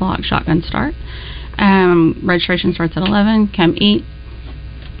 12 o'clock shotgun start. Registration starts at 11. Come eat.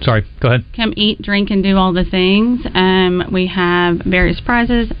 Sorry, go ahead. Come eat, drink, and do all the things. We have various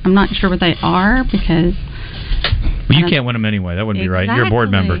prizes. I'm not sure what they are because... Well, you can't win them anyway. That wouldn't be right. You're a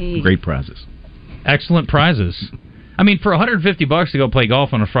board member. Great prizes. Excellent prizes. I mean, for $150 to go play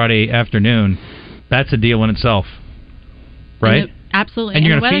golf on a Friday afternoon, that's a deal in itself. Right? Absolutely. And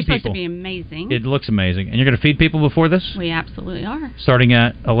you're the going to weather's feed supposed people. to be amazing. It looks amazing. And you're going to feed people before this? We absolutely are. Starting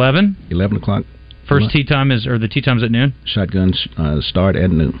at 11? 11 o'clock. First tee time is, or the tee time's at noon? Shotgun start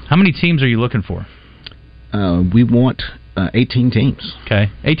at noon. How many teams are you looking for? We want 18 teams. Okay.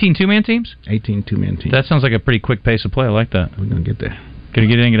 18 two-man teams? 18 two-man teams. That sounds like a pretty quick pace of play. I like that. We're going to get there. Going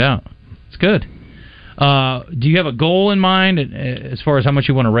to get it out. It's good. Do you have a goal in mind as far as how much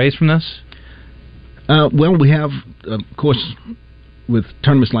you want to raise from this? Well, we have, of course, with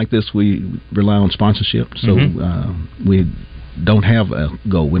tournaments like this, we rely on sponsorship. So we don't have a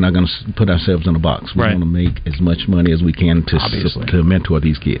goal. We're not going to put ourselves in a box. We want to make as much money as we can to mentor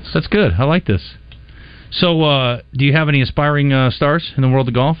these kids. That's good. I like this. So, do you have any aspiring stars in the world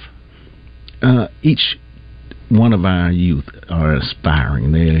of golf? Each one of our youth are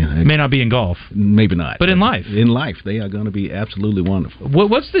aspiring. They may not be in golf. Maybe not. But in life. In life, they are going to be absolutely wonderful.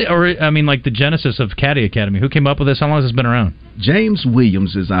 What's the genesis of Caddy Academy? Who came up with this? How long has this been around? James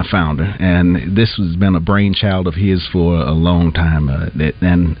Williams is our founder, and this has been a brainchild of his for a long time.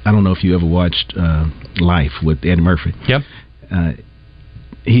 And I don't know if you ever watched Life with Eddie Murphy. Yep.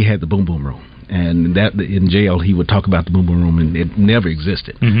 He had the Boom Boom Room. And that in jail, he would talk about the Boom Boom Room, and it never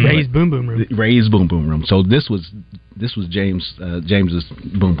existed. Ray's Boom Boom Room. Ray's Boom Boom Room. So this was James's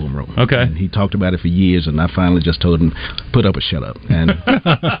Boom Boom Room. Okay. And he talked about it for years, and I finally just told him, put up or shut up, and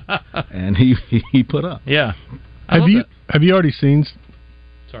and he put up. Yeah. Have you already seen?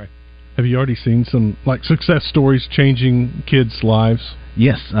 Sorry. Have you already seen some like success stories changing kids' lives?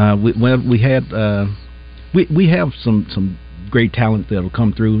 Yes. We have some great talent that'll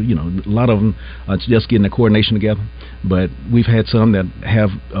come through. You know, a lot of them are just getting the coordination together, but we've had some that have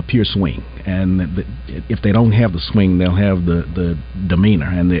a pure swing, and if they don't have the swing, they'll have the demeanor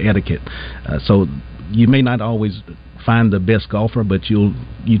and the etiquette. So you may not always find the best golfer, but you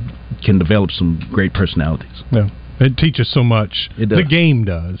can develop some great personalities. Yeah, it teaches so much. It does. The game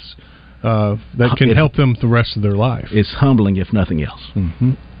does. That can help them the rest of their life. It's humbling, if nothing else.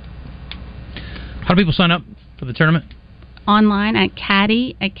 Mm-hmm. How do people sign up for the tournament? Online at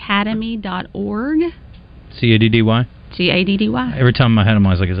caddyacademy.org. CADDY? GADDY. Every time I had them,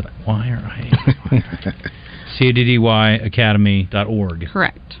 I was like, is it Y or I? CADDYacademy.org.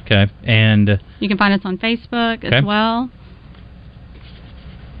 Correct. Okay. And you can find us on Facebook as well.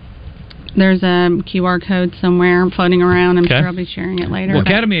 There's a QR code somewhere floating around. I'm sure I'll be sharing it later. Well,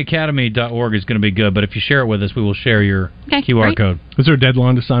 caddyacademy.org is going to be good, but if you share it with us, we will share your QR code. Is there a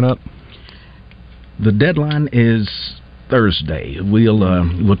deadline to sign up? The deadline is Thursday.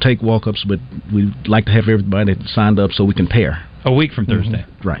 We'll take walk-ups, but we'd like to have everybody signed up so we can pair. A week from Thursday.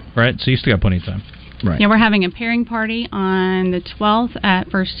 Right. Right, so you still got plenty of time. Right. Yeah, we're having a pairing party on the 12th at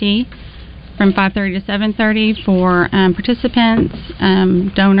First Tee from 5:30 to 7:30 for participants,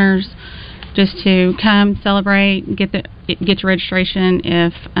 donors, just to come celebrate, get your registration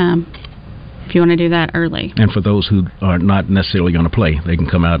if you want to do that early. And for those who are not necessarily going to play, they can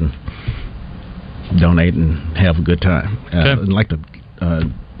come out and donate and have a good time. I'd like to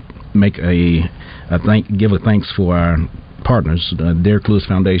give a thanks for our partners, Derek Lewis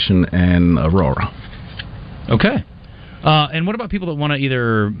Foundation and Aurora. Okay. And what about people that want to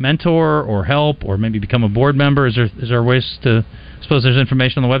either mentor or help or maybe become a board member? Is there ways to... I suppose there's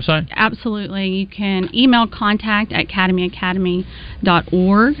information on the website? Absolutely. You can email contact at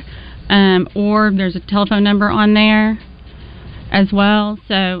caddyacademy.org, or there's a telephone number on there as well.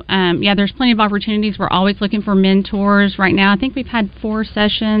 So, there's plenty of opportunities. We're always looking for mentors right now. I think we've had 4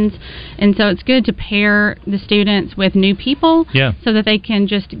 sessions, and so it's good to pair the students with new people so that they can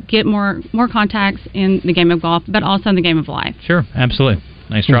just get more contacts in the game of golf, but also in the game of life. Sure, absolutely.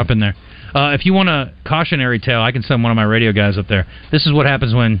 Nice drop in there. If you want a cautionary tale, I can send one of my radio guys up there. This is what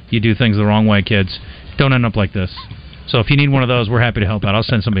happens when you do things the wrong way, kids. Don't end up like this. So if you need one of those, we're happy to help out. I'll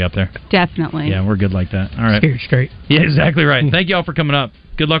send somebody up there. Definitely. Yeah, we're good like that. All right. Straight. Yeah, exactly right. Thank you all for coming up.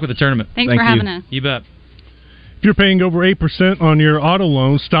 Good luck with the tournament. Thanks for having us. You bet. If you're paying over 8% on your auto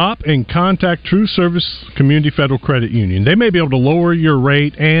loan, stop and contact True Service Community Federal Credit Union. They may be able to lower your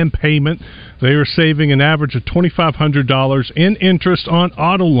rate and payment. They are saving an average of $2,500 in interest on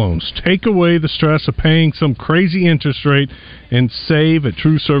auto loans. Take away the stress of paying some crazy interest rate and save at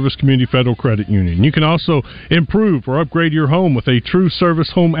True Service Community Federal Credit Union. You can also improve or upgrade your home with a True Service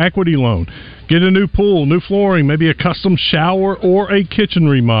Home Equity Loan. Get a new pool, new flooring, maybe a custom shower or a kitchen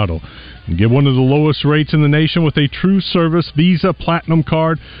remodel. And get one of the lowest rates in the nation with a True Service Visa Platinum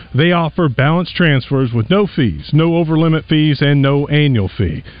Card. They offer balance transfers with no fees, no over-limit fees, and no annual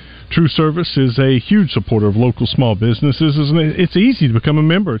fee. True Service is a huge supporter of local small businesses. It's easy to become a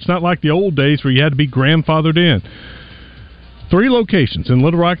member. It's not like the old days where you had to be grandfathered in. 3 locations. In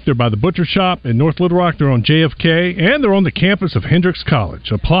Little Rock, they're by the Butcher Shop. In North Little Rock, they're on JFK. And they're on the campus of Hendrix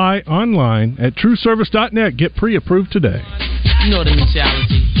College. Apply online at trueservice.net. Get pre-approved today. You know the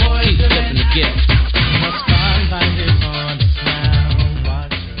mentality. Keep flipping the gift. Must find by his on the sound.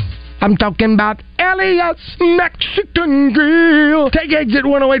 I'm talking about Elias Mexican Grill. Take exit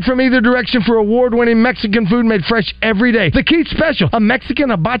 108 from either direction for award-winning Mexican food made fresh every day. The Keith Special, a Mexican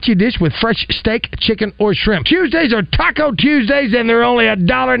hibachi dish with fresh steak, chicken, or shrimp. Tuesdays are Taco Tuesdays, and they're only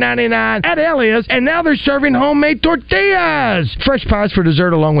 $1.99 at Elias, and now they're serving homemade tortillas. Fresh pies for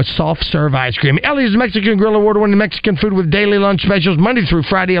dessert along with soft-serve ice cream. Elias Mexican Grill, award-winning Mexican food with daily lunch specials Monday through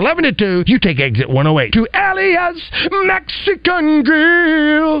Friday, 11 to 2. You take exit 108 to Elias Mexican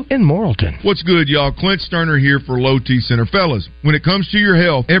Grill in Morrilton. What's good, y'all? Clint Sterner here for Low T Center. Fellas, when it comes to your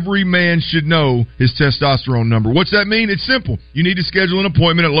health, every man should know his testosterone number. What's that mean? It's simple. You need to schedule an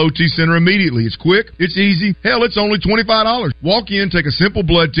appointment at Low T Center immediately. It's quick, it's easy. Hell, it's only $25. Walk in, take a simple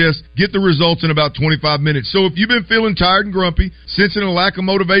blood test, get the results in about 25 minutes. So if you've been feeling tired and grumpy, sensing a lack of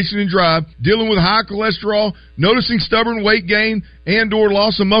motivation and drive, dealing with high cholesterol, noticing stubborn weight gain, and or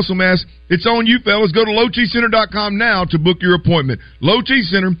loss of muscle mass, it's on you, fellas. Go to lowtcenter.com now to book your appointment. Low T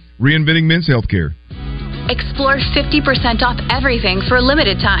Center, reinventing men's healthcare. Explore 50% off everything for a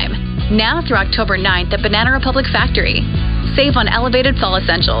limited time. Now through October 9th at Banana Republic Factory. Save on elevated fall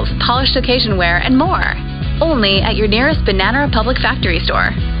essentials, polished occasion wear, and more. Only at your nearest Banana Republic Factory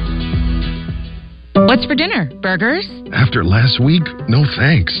store. What's for dinner? Burgers? After last week, no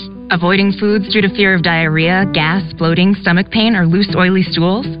thanks. Avoiding foods due to fear of diarrhea, gas, bloating, stomach pain, or loose, oily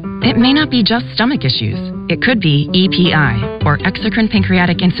stools? It may not be just stomach issues. It could be EPI, or exocrine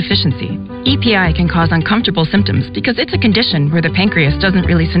pancreatic insufficiency. EPI can cause uncomfortable symptoms because it's a condition where the pancreas doesn't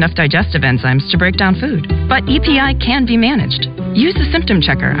release enough digestive enzymes to break down food. But EPI can be managed. Use the symptom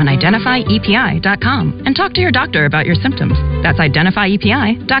checker on identifyepi.com and talk to your doctor about your symptoms. That's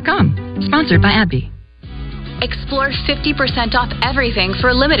identifyepi.com. Sponsored by AbbVie. Explore 50% off everything for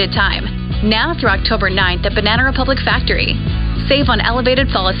a limited time. Now through October 9th at Banana Republic Factory. Save on elevated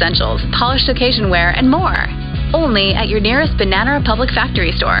fall essentials, polished occasion wear, and more. Only at your nearest Banana Republic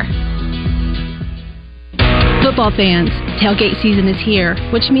Factory store. Football fans, tailgate season is here,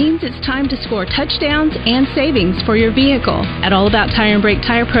 which means it's time to score touchdowns and savings for your vehicle. At All About Tire and Brake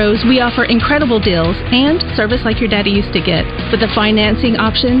Tire Pros, we offer incredible deals and service like your daddy used to get, with the financing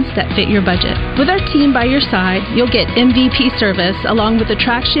options that fit your budget. With our team by your side, you'll get MVP service along with the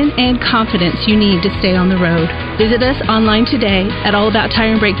traction and confidence you need to stay on the road. Visit us online today at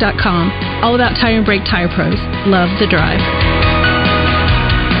allabouttireandbrake.com. All About Tire and Brake Tire Pros. Love the drive.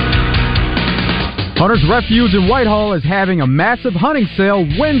 Hunter's Refuge in Whitehall is having a massive hunting sale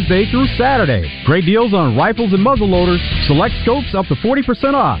Wednesday through Saturday. Great deals on rifles and muzzleloaders, select scopes up to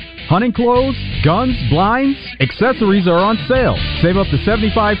 40% off. Hunting clothes, guns, blinds, accessories are on sale. Save up to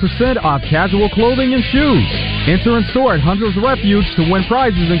 75% off casual clothing and shoes. Enter and store at Hunter's Refuge to win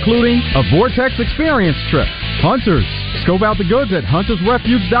prizes including a Vortex Experience trip. Hunters, scope out the goods at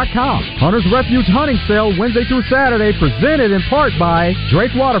huntersrefuge.com. Hunter's Refuge Hunting Sale Wednesday through Saturday, presented in part by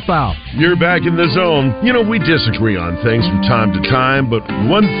Drake Waterfowl. You're back in the zone. You know, we disagree on things from time to time, but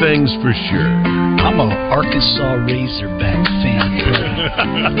one thing's for sure. I'm a Arkansas Razorback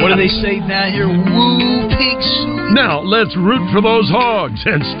fan. What do they say down here? Woo, pigs. Now, let's root for those Hogs,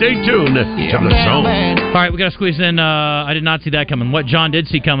 and stay tuned to the zone. All right, we got to squeeze in. I did not see that coming. What John did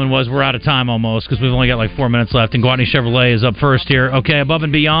see coming was we're out of time almost because we've only got like 4 minutes left, and Gwatney Chevrolet is up first here. Okay, Above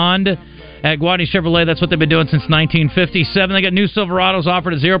and Beyond at Gwatney Chevrolet. That's what they've been doing since 1957. They got new Silverados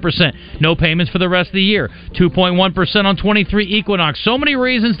offered at 0%. No payments for the rest of the year. 2.1% on 23 Equinox. So many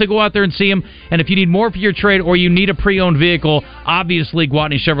reasons to go out there and see them. And if you need more for your trade or you need a pre-owned vehicle, obviously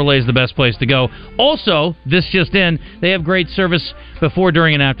Gwatney Chevrolet is the best place to go. Also, this just in, they have great service before,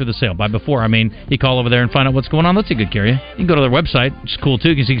 during, and after the sale. By before, I mean you call over there and find out what's going on. Let's take good care of you. You can go to their website, which is cool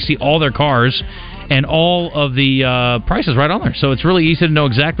too, because you can see all their cars and all of the prices right on there. So it's really easy to know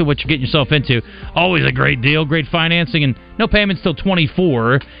exactly what you're getting yourself yourself into. Always a great deal, great financing, and no payments till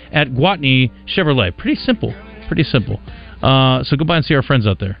 24 at Gwatney Chevrolet. Pretty simple. So go by and see our friends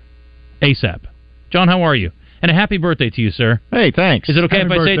out there. ASAP. John, how are you? And a happy birthday to you, sir. Hey, thanks. Is it okay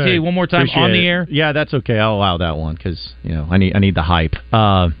if I say it to you one more time on the air? Yeah, that's okay. I'll allow that one because I need the hype.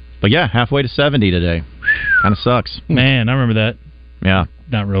 But yeah, halfway to 70 today. Kind of sucks. Man, I remember that. Yeah,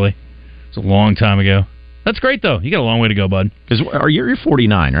 not really. It's a long time ago. That's great though. You got a long way to go, bud. Because you're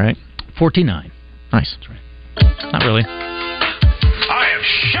 49, right? 49. Nice. That's right. Not really. I am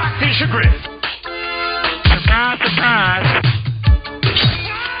shocked and chagrined. Surprise, surprise.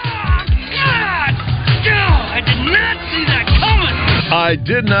 I did not see that coming. I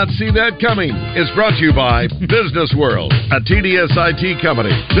did not see that coming. It's brought to you by Business World, a TDS IT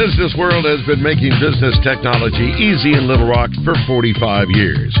company. Business World has been making business technology easy in Little Rock for 45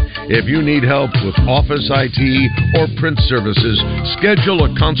 years. If you need help with office IT or print services, schedule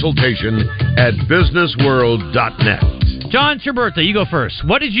a consultation at businessworld.net. John, it's your birthday. You go first.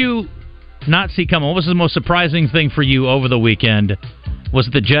 What did you not see coming? What was the most surprising thing for you over the weekend? Was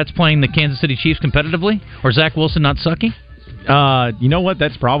it the Jets playing the Kansas City Chiefs competitively? Or Zach Wilson not sucking? You know what?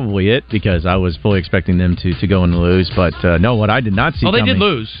 That's probably it, because I was fully expecting them to go and lose. But no, what I did not see coming... They did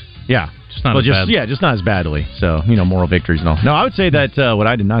lose. Yeah. Just not as bad. Yeah, just not as badly. So, moral victories and all. No, I would say that what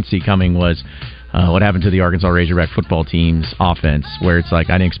I did not see coming was what happened to the Arkansas Razorback football team's offense, where it's like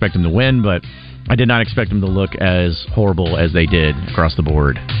I didn't expect them to win, but I did not expect them to look as horrible as they did across the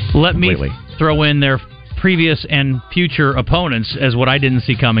board. Let me throw in their previous and future opponents as what I didn't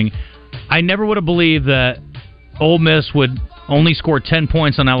see coming. I never would have believed that Ole Miss would only score 10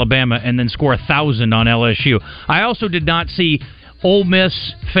 points on Alabama and then score 1,000 on LSU. I also did not see Ole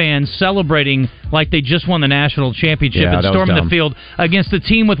Miss fans celebrating like they just won the national championship and storming the field against a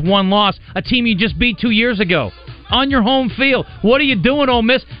team with one loss, a team you just beat 2 years ago on your home field. What are you doing, Ole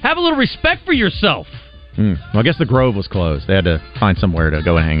Miss? Have a little respect for yourself. Well, I guess the Grove was closed. They had to find somewhere to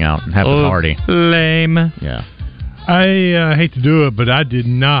go and hang out and have the party. Lame. Yeah. I hate to do it, but I did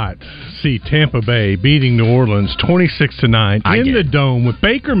not see Tampa Bay beating New Orleans 26-9 in the Dome with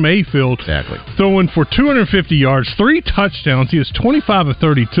Baker Mayfield throwing for 250 yards, 3 touchdowns. He was 25 of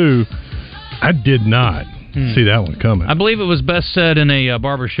 32. I did not see that one coming. I believe it was best said in a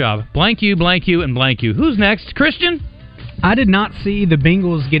barbershop. Blank you, and blank you. Who's next? Christian? I did not see the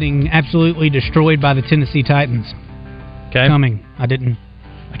Bengals getting absolutely destroyed by the Tennessee Titans coming. I didn't.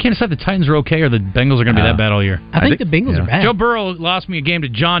 I can't decide if the Titans are okay or the Bengals are going to be that bad all year. I think the Bengals are bad. Joe Burrow lost me a game to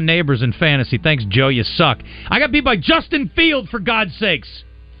John Neighbors in fantasy. Thanks, Joe. You suck. I got beat by Justin Field, for God's sakes.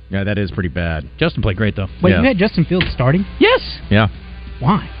 Yeah, that is pretty bad. Justin played great, though. Wait, you had Justin Fields starting? Yes. Yeah.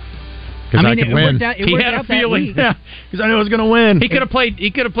 Why? Because I could win. He had a feeling. Yeah, because I knew I was going to win. He could have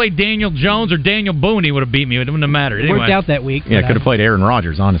played Daniel Jones or Daniel Boone. He would have beat me. It wouldn't have mattered. Anyway. Worked out that week. Yeah, could have played Aaron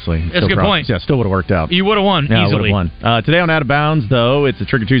Rodgers, honestly. That's a good point. Yeah, still would have worked out. You would have won easily. I would have won. Today on Out of Bounds, though, it's a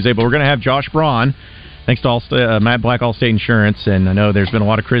Trigger Tuesday, but we're going to have Josh Braun, thanks to Matt Black, Allstate Insurance, and I know there's been a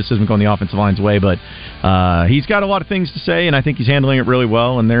lot of criticism going the offensive line's way, but he's got a lot of things to say, and I think he's handling it really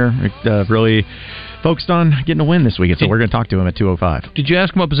well, and they're really focused on getting a win this weekend, so we're going to talk to him at 2:05. Did you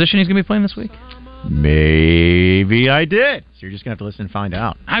ask him what position he's going to be playing this week? Maybe I did. So you're just going to have to listen and find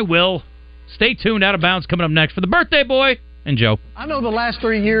out. I will. Stay tuned. Out of Bounds coming up next for the birthday boy and Joe. I know the last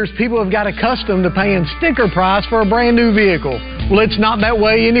 3 years people have got accustomed to paying sticker price for a brand new vehicle. Well, it's not that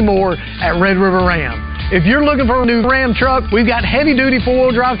way anymore at Red River Ram. If you're looking for a new Ram truck, we've got heavy-duty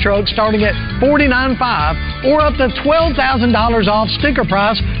four-wheel drive trucks starting at $49,500 or up to $12,000 off sticker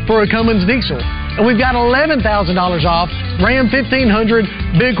price for a Cummins diesel. And we've got $11,000 off Ram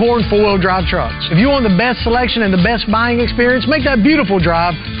 1500 Bighorn four-wheel drive trucks. If you want the best selection and the best buying experience, make that beautiful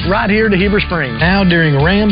drive right here to Heber Springs. Now during Ram